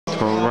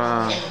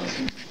Torah.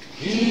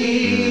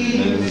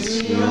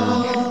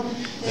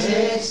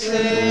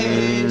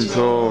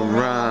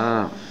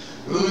 Torah.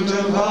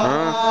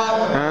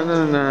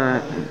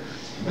 Adonai.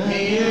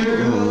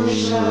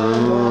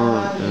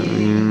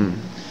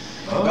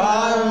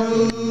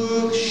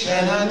 Baruch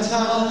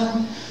Shenatan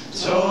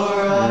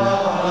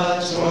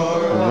Torah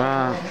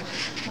Torah.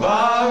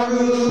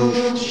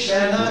 Baruch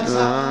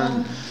Shenatan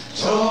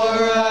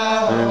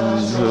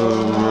Torah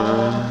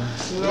Torah.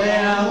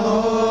 Le'amo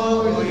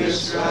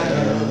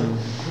Yisrael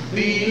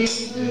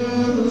B'Kedushato.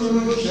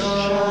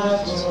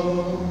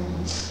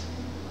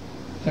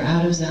 For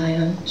out of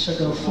Zion shall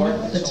go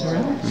forth the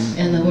Torah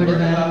and the word of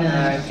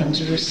Adonai from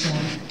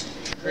Jerusalem.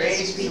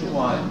 Praise be the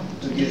one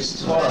who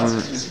gives Torah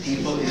to his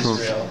people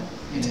Israel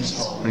in his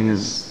home.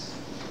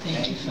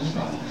 Thank you,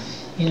 Father.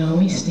 You know, when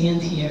we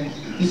stand here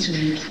each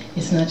week,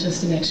 it's not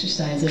just an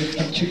exercise of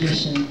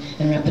tradition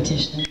and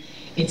repetition.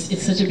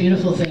 It's such a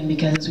beautiful thing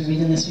because as we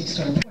read in this week's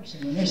Torah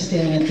portion, when they're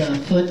standing at the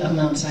foot of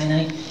Mount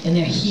Sinai and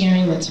they're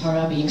hearing the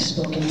Torah being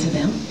spoken to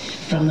them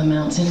from the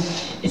mountain,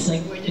 it's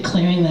like we're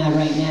declaring that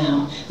right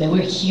now, that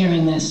we're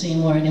hearing that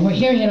same word, and we're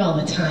hearing it all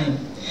the time.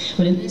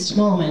 But in this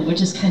moment, we're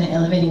just kind of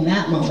elevating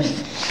that moment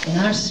in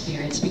our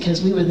spirits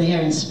because we were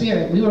there in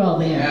spirit. We were all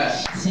there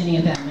standing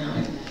at that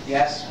mountain.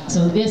 Yes.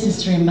 So this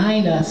is to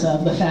remind us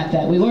of the fact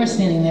that we were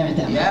standing there at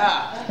that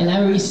mountain. And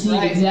I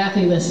received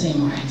exactly the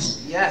same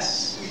words.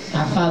 Yes.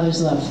 Our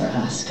Father's love for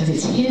us, because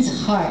it's His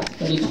heart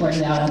that He poured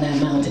it out on that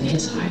mountain,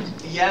 His heart.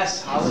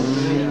 Yes,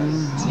 hallelujah.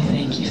 So we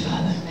thank you,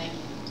 Father.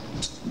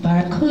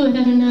 Baruch Hu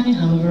Adonai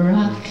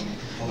HaMevorach.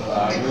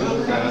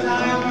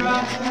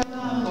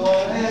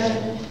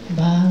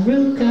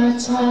 Baruch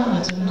atah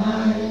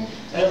Adonai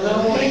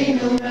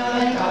Eloheinu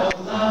melech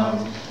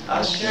haolam,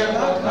 asher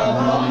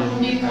b'kamanu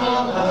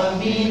mikol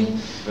ha'amim,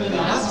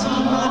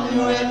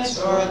 v'natamanu et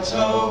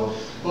torato,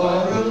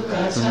 Baruch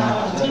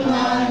atah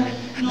Adonai,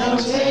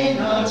 noten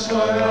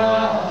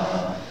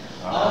ha'torah.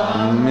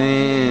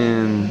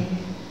 Amen.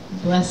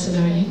 Blessed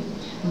are you,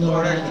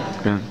 Lord our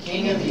God.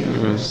 King of the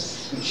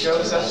universe, who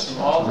chose us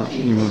from all the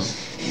peoples,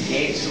 and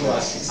gave to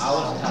us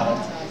Aleph Tav,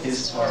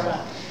 his Torah.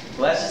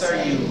 Blessed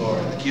are you,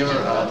 Lord, giver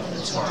of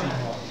the Torah.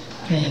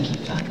 Thank you,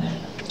 Father.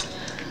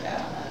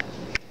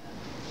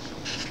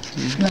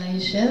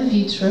 Vayishev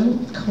Yitro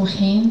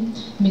Kohen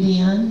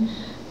Midian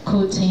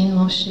Kotein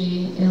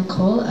Moshe El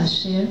Kol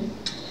Asher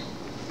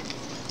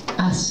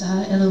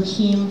Asa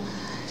Elohim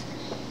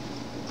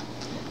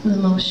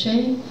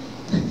LeMoshe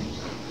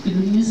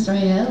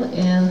Yisrael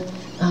El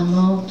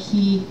Amo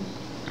Ki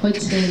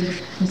Hotzei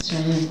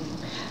Mitzrayim.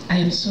 I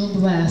am so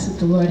blessed that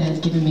the Lord has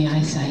given me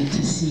eyesight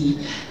to see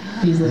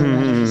these little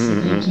letters.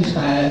 So thank you,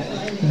 Father,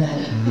 for that.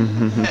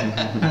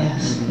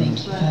 Yes,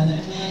 thank you, Father.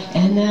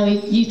 And now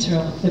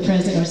Yitro, the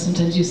president, or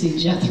sometimes you see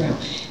Jethro.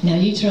 Now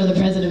Yitro, the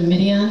president of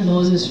Midian,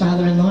 Moses'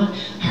 father-in-law,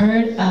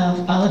 heard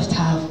of Aleph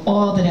Tav,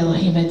 all that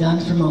Elohim had done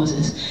for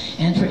Moses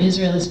and for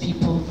Israel, his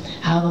people,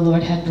 how the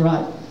Lord had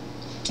brought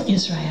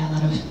Israel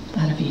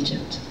out of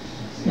Egypt.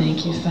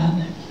 Thank you,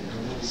 Father.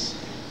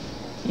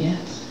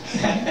 Yes.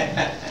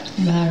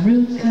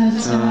 Baruch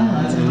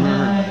atah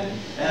Adonai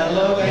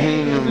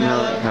Eloheinu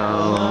melech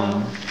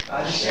haolam,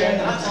 asher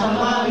natan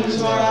lanu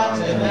Torah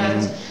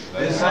temet,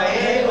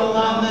 v'chayei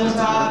olam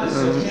natan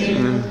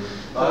b'sukinu,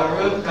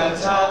 Baruch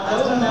atah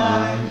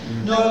Adonai,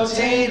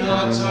 noten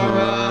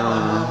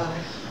ha'torah.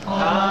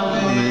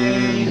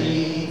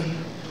 Amen.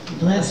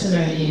 Blessed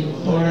are you,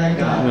 Lord our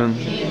God,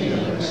 King of the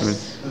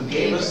universe, who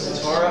gave us the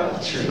Torah of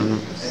truth and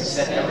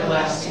set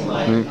everlasting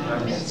light in our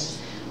midst.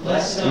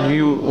 Blessed are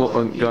You,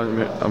 you, God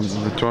of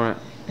the Torah.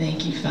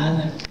 thank you,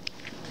 Father.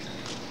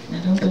 Now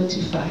don't go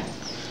too far.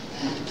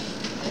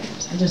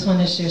 I just want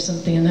to share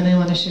something, and then I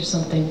want to share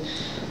something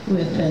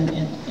with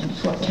and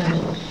Fort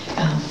County.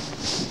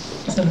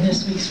 So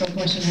this week's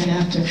portion right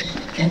after,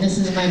 and this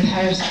is my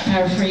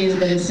paraphrase,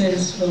 but it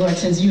says, the Lord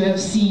says, "You have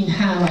seen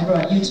how I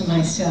brought you to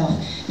myself.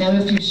 Now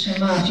if you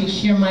shema, if you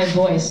hear my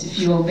voice, if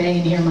you obey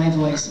and hear my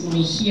voice." When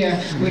we hear,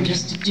 we're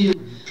just to do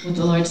what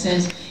the Lord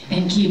says,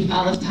 and keep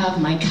Aleph Tav,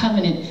 my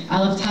covenant.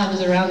 Aleph Tav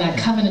is around that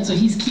covenant, so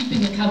He's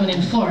keeping a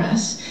covenant for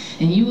us.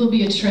 And you will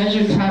be a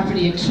treasured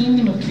property, a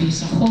kingdom of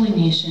priests, a holy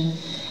nation.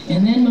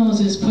 And then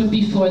Moses put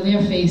before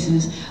their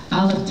faces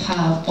Aleph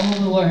Tav, all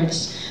the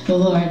words, the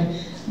Lord,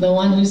 the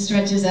one who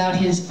stretches out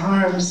His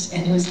arms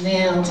and who is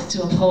nailed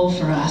to a pole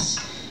for us,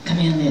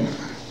 commanded.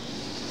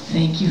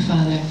 Thank you,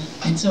 Father.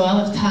 And so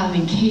Aleph Tav,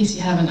 in case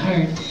you haven't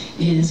heard,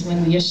 is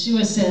when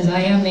Yeshua says,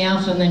 "I am the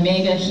Alpha and the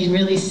Omega," He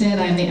really said,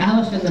 "I am the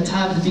Aleph and the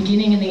Tav, the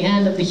beginning and the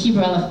end of the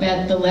Hebrew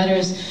alphabet, the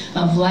letters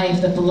of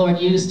life that the Lord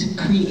used to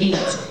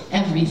create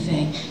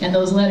everything." And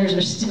those letters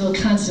are still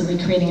constantly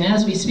creating. And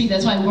as we speak,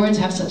 that's why words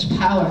have such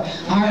power.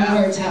 Our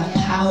words have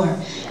power,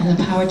 and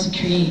the power to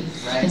create.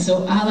 And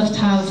so Aleph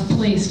Tav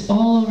placed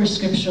all over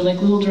Scripture,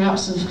 like little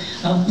drops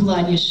of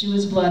blood,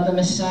 Yeshua's blood, the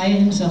Messiah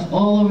Himself,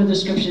 all over the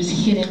Scriptures,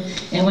 hidden.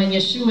 And when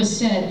Yeshua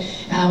said,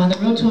 on the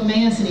road to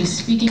Emmaus, and He's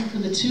speaking to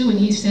the two, and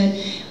He said,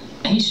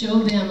 he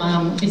showed them,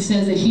 it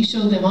says that he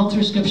showed them all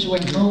through Scripture where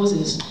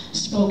Moses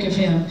spoke of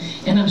him.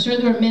 And I'm sure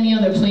there are many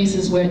other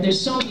places where, there's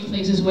so many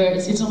places where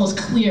it's almost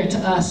clear to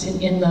us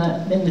in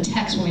the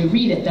text when we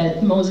read it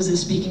that Moses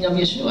is speaking of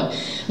Yeshua.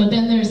 But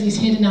then there's these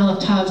hidden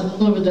Aleph Tavs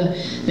all over the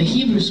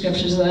Hebrew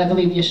Scriptures that I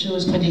believe Yeshua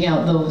is pointing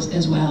out those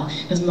as well.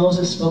 Because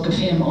Moses spoke of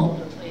him all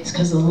over the place,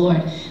 because the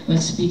Lord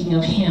was speaking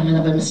of him and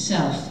of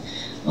himself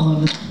all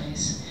over the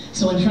place.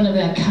 So in front of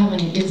that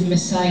covenant is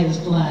Messiah's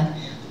blood.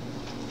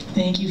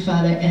 Thank you,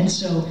 Father. And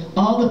so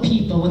all the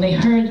people, when they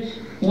heard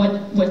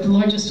what the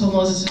Lord just told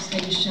Moses to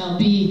say, you shall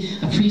be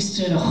a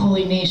priesthood, a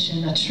holy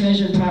nation, a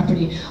treasured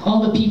property,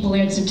 all the people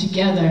answered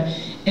together.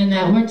 And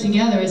that word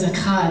together is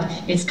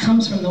akkad. It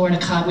comes from the word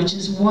akkad, which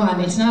is one.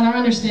 It's not our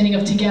understanding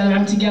of together.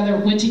 I'm together.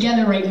 We're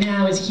together right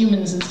now as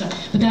humans and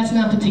stuff. But that's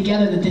not the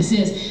together that this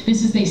is.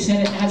 This is, they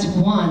said it as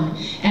one.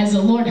 As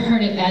the Lord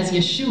heard it, as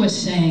Yeshua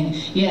saying,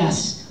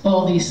 yes,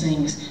 all these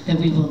things that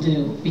we will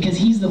do. Because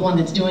he's the one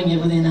that's doing it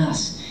within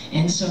us.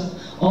 And so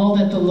all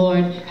that the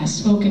Lord has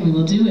spoken we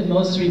will do. And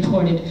Moses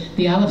reported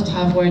the Aleph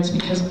Tav words,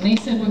 because when they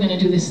said we're going to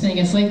do this thing,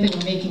 it's like they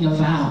were making a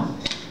vow,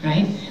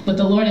 right? But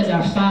the Lord as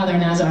our Father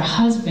and as our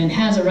husband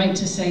has a right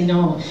to say,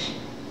 no,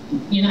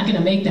 you're not going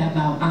to make that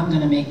vow. I'm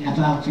going to make that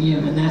vow for you.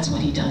 And that's what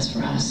he does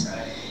for us.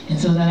 And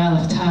so that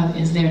Aleph Tav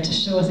is there to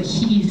show us that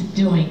he's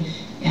doing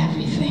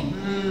everything.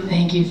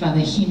 Thank you, Father.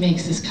 He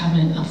makes this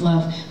covenant of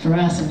love for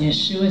us. And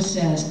Yeshua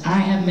says, I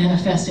have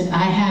manifested,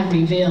 I have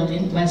revealed.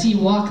 As he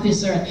walked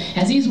this earth,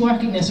 as he's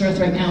walking this earth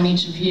right now in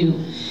each of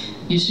you,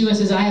 Yeshua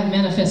says, I have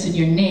manifested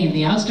your name,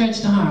 the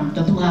outstretched arm,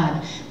 the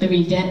blood, the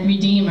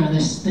Redeemer,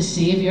 the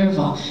Savior of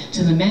all.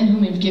 To the men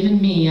whom you've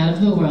given me out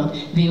of the world,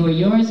 they were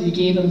yours, you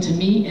gave them to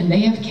me, and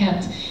they have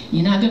kept.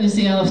 You're not going to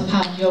say Aleph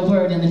Tav, your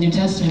word in the New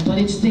Testament, but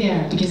it's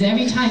there, because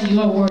every time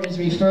your word is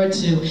referred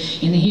to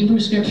in the Hebrew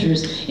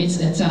Scriptures, it's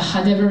a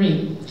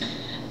Hadevari.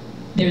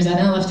 There's an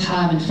Aleph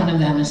Tav in front of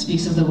them, and it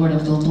speaks of the word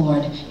of the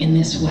Lord in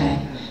this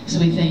way. So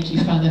we thank you,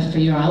 Father, for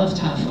your Aleph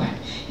Tav word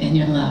and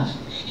your love.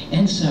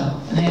 And so,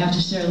 and I have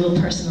to share a little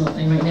personal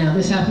thing right now.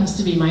 This happens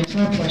to be my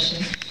Torah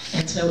portion.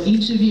 And so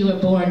each of you are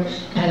born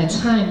at a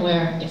time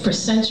where, for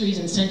centuries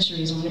and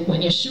centuries,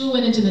 when Yeshua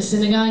went into the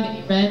synagogue and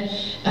he read,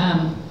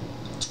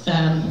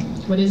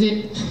 what is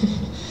it?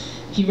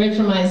 He read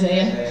from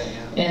Isaiah.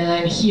 And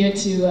I'm here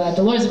to,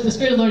 the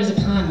Spirit of the Lord is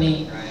upon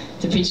me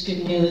to preach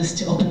good news,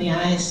 to open the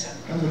eyes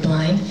of the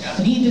blind.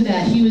 When he did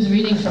that, he was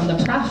reading from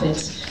the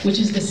prophets, which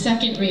is the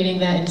second reading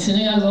that in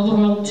synagogues all over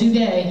the world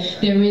today,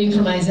 they're reading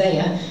from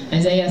Isaiah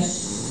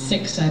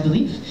 6, I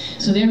believe.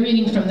 So they're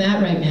reading from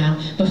that right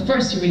now. But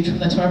first you read from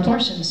the Torah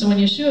portion. So when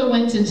Yeshua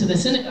went into the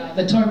synagogue,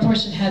 the Torah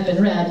portion had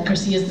been read. Of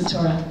course, he is the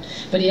Torah.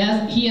 But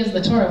he as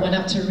the Torah went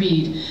up to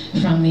read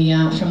from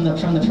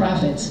the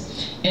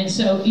prophets. And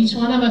so each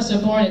one of us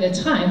are born at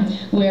a time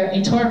where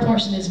a Torah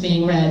portion is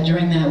being read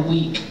during that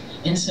week.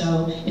 And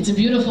so it's a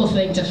beautiful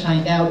thing to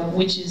find out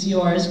which is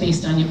yours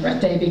based on your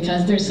birthday,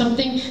 because there's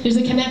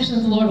a connection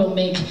that the Lord will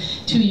make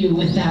to you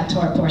with that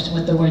Torah portion,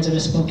 with the words that are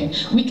spoken.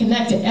 We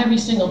connect to every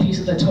single piece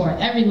of the Torah,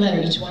 every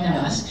letter, each one of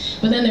us.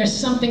 But then there's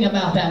something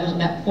about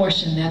that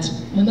portion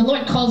that's, when the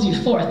Lord calls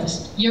you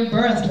forth, you're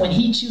birthed when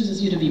he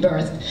chooses you to be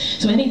birthed.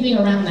 So anything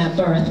around that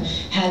birth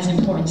has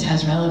importance,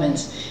 has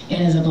relevance,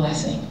 and is a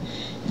blessing.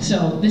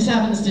 So this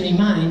happens to be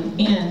mine,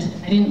 and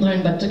I didn't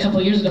learn but a couple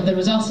of years ago, there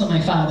was also my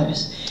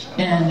father's.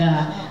 And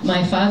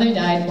my father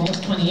died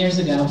almost 20 years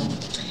ago.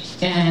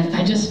 And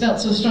I just felt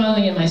so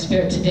strongly in my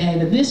spirit today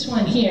that this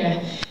one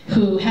here,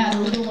 who had a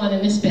little one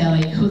in his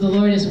belly, who the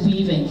Lord is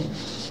weaving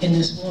in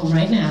this womb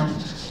right now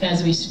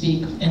as we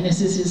speak, and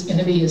this is going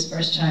to be his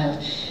first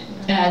child,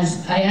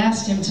 as I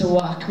asked him to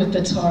walk with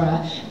the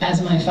Torah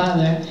as my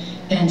father,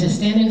 and to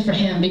stand in for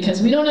him,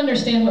 because we don't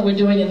understand what we're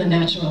doing in the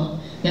natural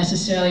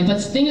necessarily,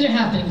 but things are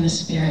happening in the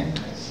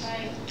spirit.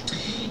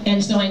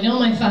 And so I know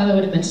my father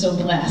would have been so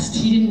blessed.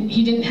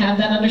 He didn't have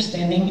that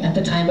understanding at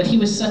the time, but he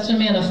was such a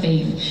man of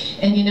faith.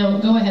 And you know,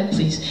 go ahead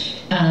please.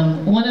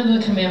 One of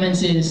the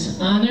commandments is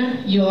honor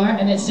your,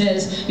 and it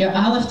says, your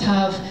Aleph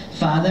Tav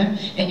father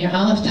and your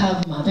Aleph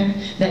Tav mother,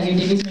 that your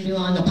days may be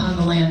long upon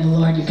the land the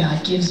Lord your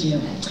God gives you.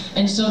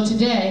 And so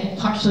today,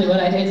 partially what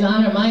I did is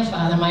honor my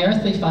father, my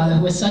earthly father,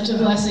 who was such a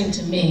blessing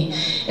to me,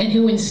 and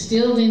who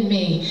instilled in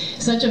me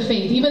such a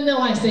faith. Even though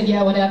I said,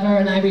 yeah, whatever,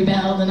 and I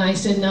rebelled, and I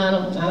said, no, I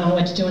don't know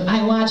what you're doing.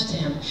 I watched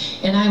him,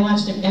 and I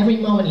watched him every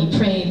moment he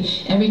prayed,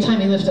 every time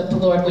he lifted up the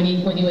Lord when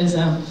he was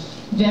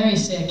very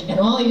sick, and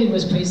all he did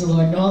was praise the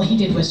Lord, and all he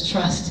did was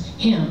trust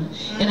him.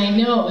 And I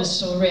know it was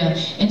so real.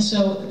 And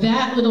so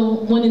that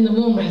little one in the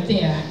womb right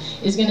there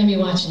is going to be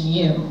watching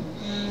you.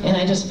 And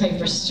I just pray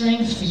for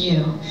strength for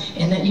you,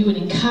 and that you would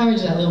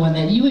encourage that little one,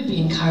 that you would be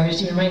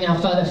encouraged even right now.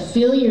 Father,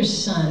 fill your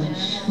son,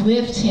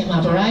 lift him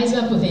up, rise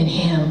up within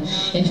him,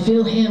 and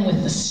fill him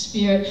with the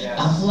spirit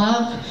of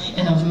love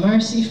and of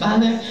mercy,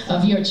 Father,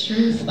 of your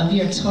truth, of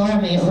your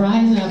Torah. May it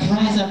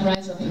rise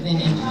up within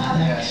him,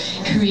 Father.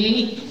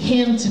 Create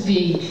him to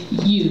be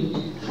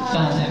you,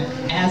 Father,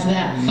 as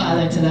that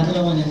father to that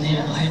little one in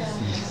there, Lord.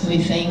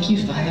 We thank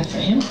you, Father, for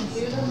him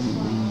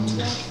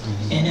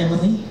and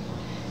Emily.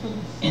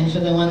 and for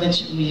the one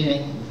that you're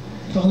leaving.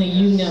 For only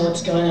you know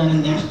what's going on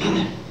in there,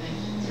 Father.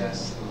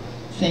 Yes.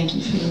 Thank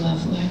you for your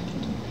love, Lord.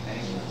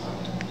 Thank you,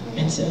 Father.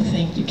 And so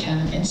thank you,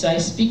 Kevin. And so I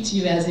speak to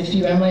you as if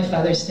you are my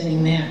Father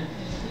sitting there.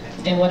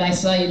 And what I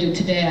saw you do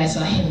today, I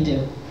saw him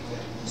do.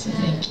 So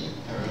thank you.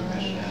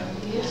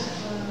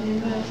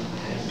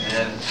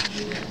 Amen.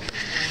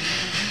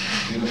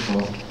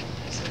 Beautiful.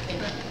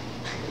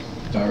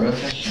 Baruch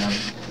Hashem.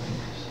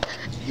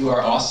 You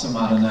are awesome,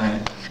 Adonai.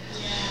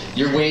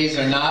 Your ways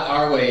are not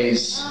our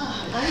ways,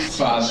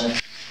 Father.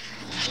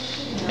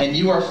 And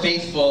you are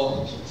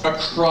faithful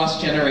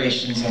across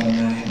generations,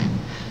 Adonai.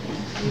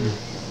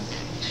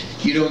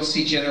 You don't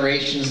see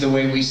generations the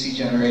way we see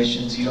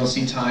generations. You don't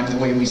see time the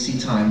way we see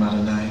time,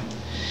 Adonai.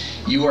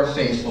 You are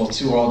faithful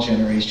to all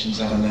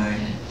generations, Adonai.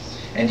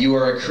 And you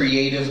are a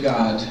creative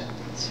God.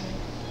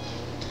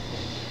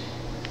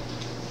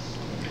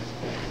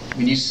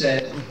 When you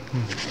said,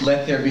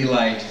 let there be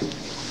light,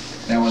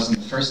 that wasn't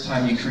the first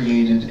time you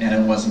created, and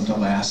it wasn't the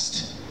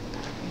last.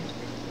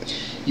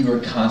 You are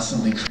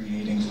constantly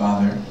creating,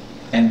 Father,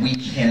 and we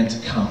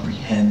can't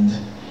comprehend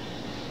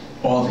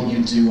all that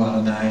you do,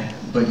 Adonai,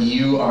 but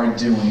you are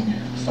doing,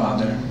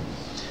 Father.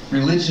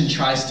 Religion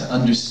tries to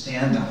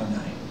understand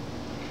Adonai.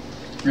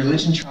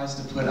 Religion tries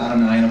to put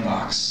Adonai in a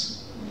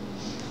box.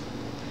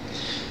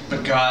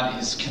 But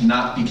God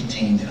cannot be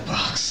contained in a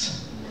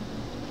box.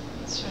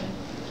 That's right.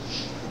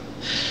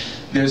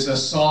 There's a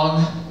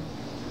song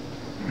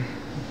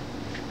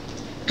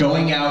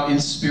going out in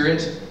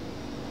spirit.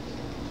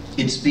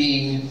 It's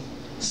being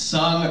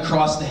sung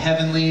across the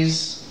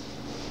heavenlies.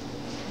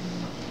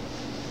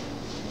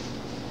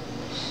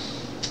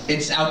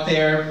 It's out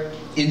there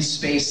in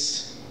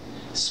space,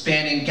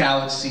 spanning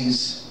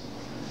galaxies.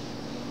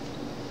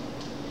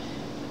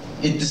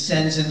 It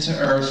descends into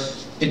earth.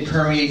 It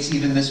permeates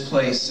even this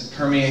place. It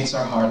permeates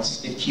our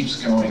hearts. It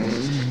keeps going.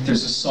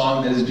 There's a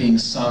song that is being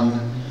sung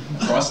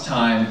across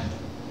time.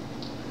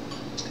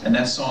 And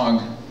that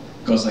song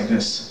goes like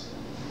this.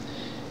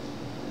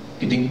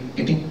 Goes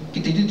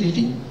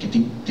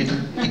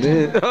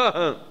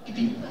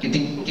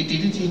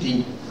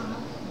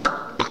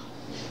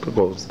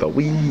the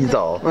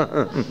weasel.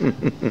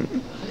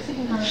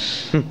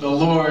 The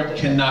Lord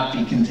cannot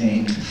be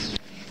contained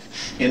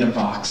in a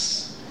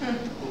box.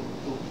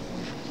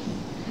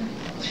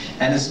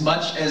 And as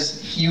much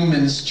as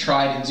humans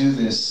try to do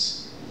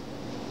this,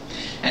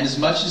 and as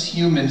much as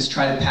humans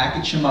try to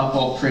package him up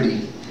all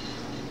pretty,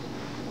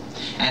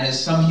 and as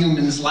some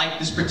humans like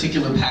this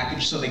particular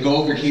package, so they go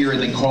over here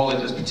and they call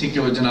it a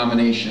particular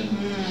denomination,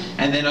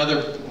 and then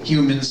other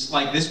humans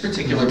like this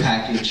particular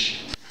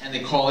package, and they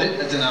call it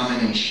a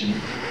denomination.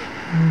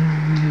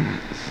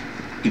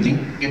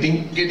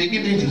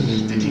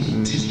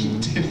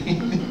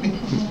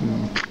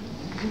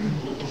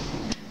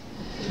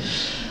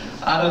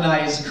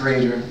 Adonai is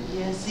greater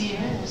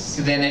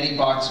than any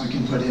box we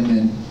can put him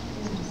in.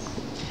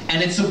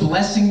 And it's a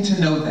blessing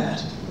to know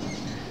that.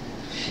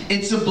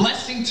 It's a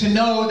blessing to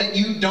know that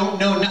you don't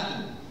know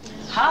nothing.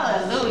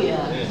 Hallelujah.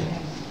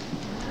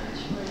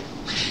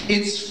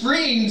 It's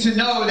freeing to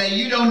know that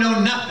you don't know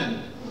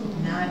nothing.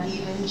 Not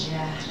even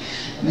Jack.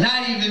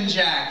 Not even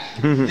Jack.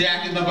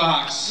 Jack in the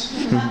box.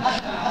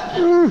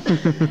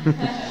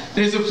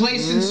 There's a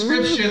place in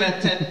Scripture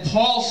that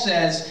Paul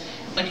says,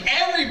 like,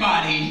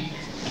 everybody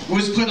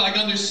was put like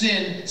under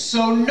sin,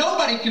 so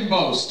nobody can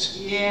boast.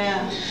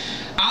 Yeah.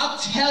 I'll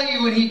tell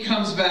you when he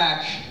comes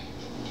back,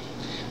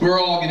 we're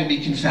all going to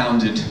be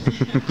confounded.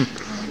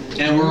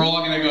 And we're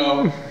all going to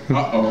go,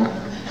 uh-oh.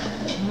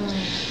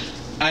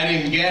 I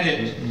didn't get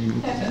it.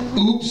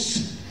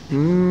 Oops.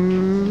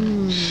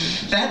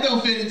 That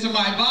don't fit into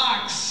my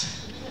box.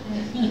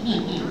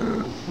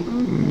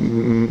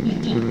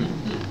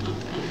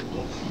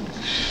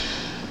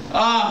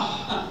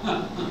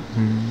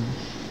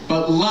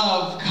 But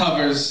love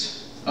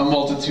covers a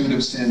multitude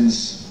of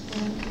sins.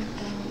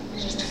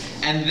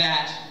 And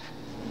that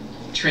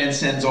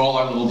transcends all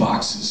our little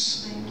boxes.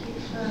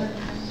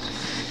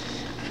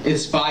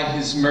 It's by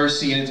his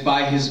mercy and it's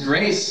by his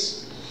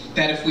grace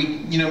that if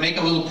we, make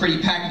a little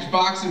pretty packaged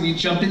box and we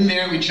jump in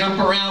there, we jump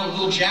around with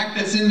little Jack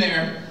that's in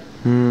there.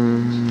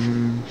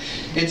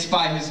 It's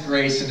by his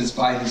grace and it's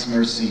by his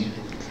mercy.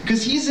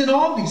 Because he's in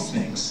all these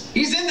things.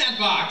 He's in that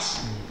box.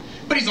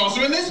 But he's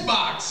also in this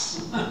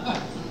box.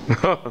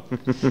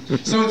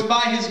 So it's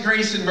by his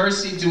grace and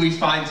mercy do we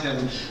find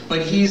him.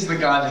 But he's the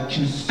God that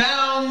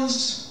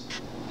confounds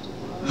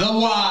the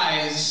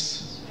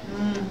wise.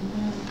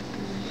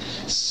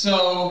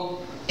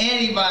 So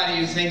anybody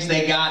who thinks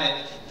they got it,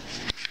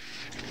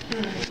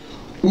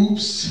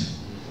 oops,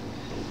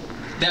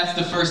 that's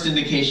the first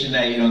indication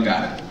that you don't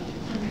got it.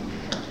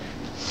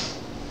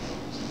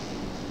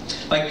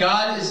 Like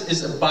God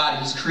is a body.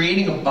 He's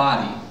creating a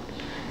body.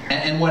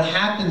 And what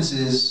happens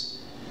is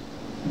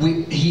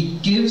he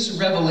gives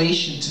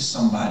revelation to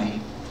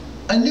somebody.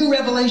 A new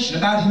revelation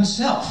about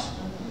himself.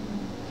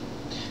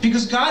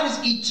 Because God is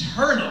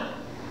eternal.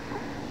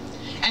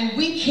 And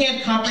we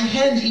can't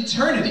comprehend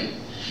eternity.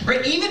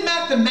 Right? Even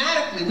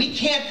mathematically, we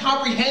can't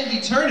comprehend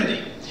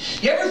eternity.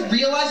 You ever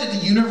realize that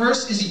the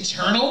universe is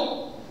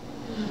eternal?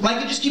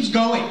 Like it just keeps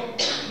going,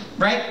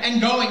 right?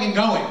 And going and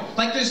going.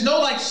 Like there's no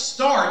like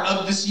start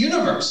of this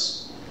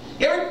universe.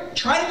 You ever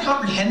try to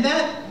comprehend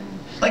that?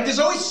 Like there's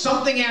always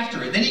something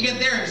after it. Then you get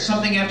there and there's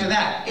something after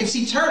that. It's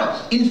eternal.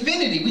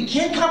 Infinity. We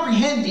can't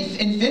comprehend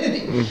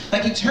infinity.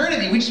 Like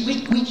eternity, we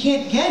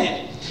can't get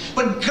it.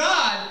 But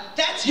God,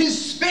 that's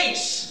his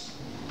space.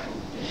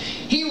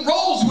 He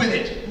rolls with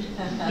it.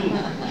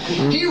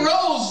 He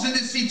rolls in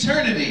this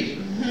eternity.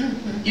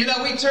 You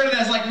know, we turn it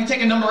as like we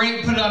take a number 8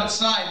 and put it on its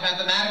side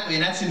mathematically,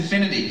 and that's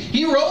infinity.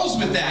 He rolls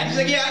with that. He's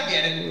like, yeah, I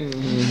get it.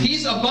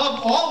 He's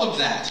above all of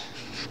that.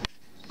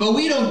 But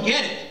we don't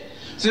get it.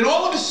 So then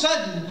all of a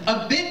sudden,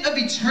 a bit of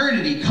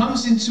eternity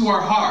comes into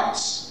our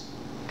hearts.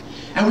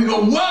 And we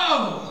go,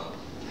 whoa!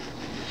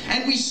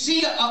 And we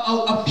see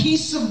a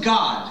piece of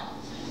God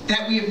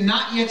that we have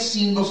not yet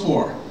seen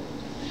before.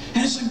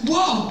 And it's like,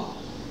 whoa!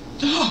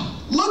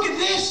 Oh, look at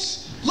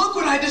this! Look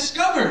what I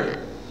discovered!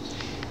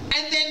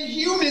 And then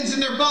humans in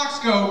their box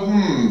go,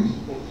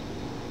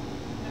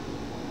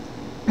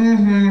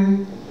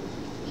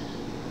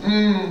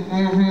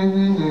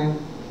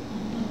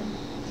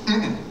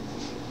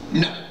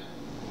 no.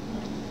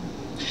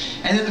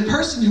 And then the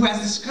person who has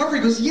discovery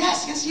goes,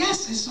 yes, yes,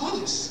 yes, I saw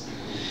this.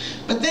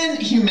 But then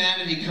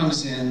humanity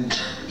comes in,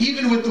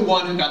 even with the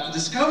one who got the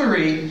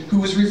discovery, who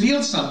was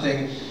revealed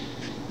something.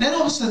 Then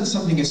all of a sudden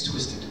something gets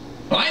twisted.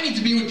 Well, I need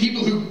to be with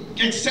people who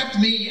accept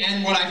me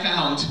and what I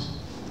found.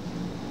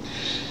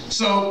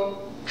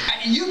 So,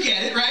 you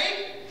get it,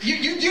 right?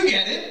 You do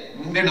get it.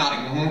 They're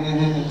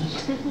nodding.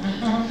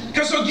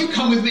 Because so you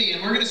come with me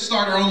and we're going to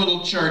start our own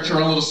little church, our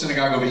own little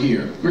synagogue over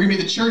here. We're going to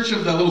be the church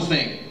of the little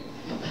thing.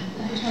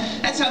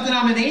 That's how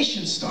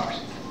denominations start.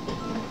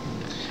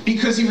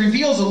 Because he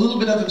reveals a little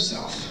bit of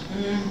himself.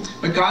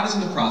 But God is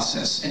in the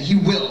process, and he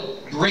will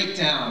break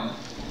down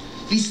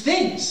these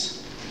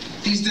things,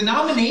 these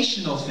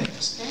denominational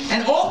things.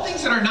 And all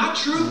things that are not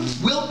true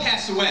will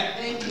pass away.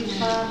 Thank you,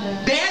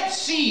 Father. Bad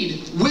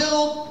seed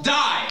will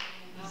die.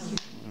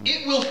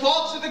 It will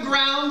fall to the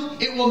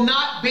ground. It will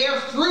not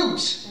bear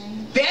fruit.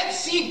 Bad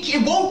seed,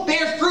 it won't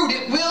bear fruit.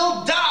 It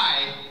will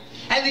die.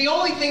 And the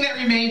only thing that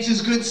remains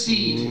is good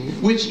seed,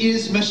 which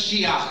is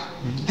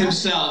Mashiach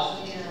himself.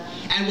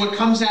 And what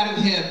comes out of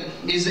him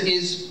is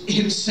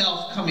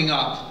himself coming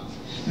up,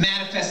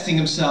 manifesting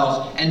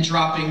himself and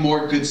dropping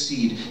more good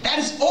seed. That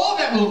is all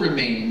that will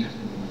remain.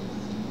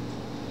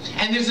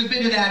 And there's a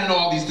bit of that in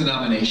all these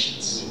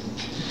denominations.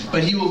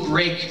 But he will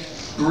break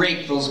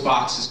those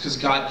boxes because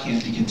God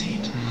can't be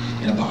contained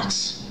in a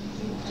box.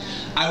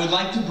 I would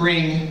like to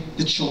bring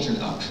the children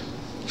up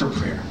for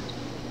prayer.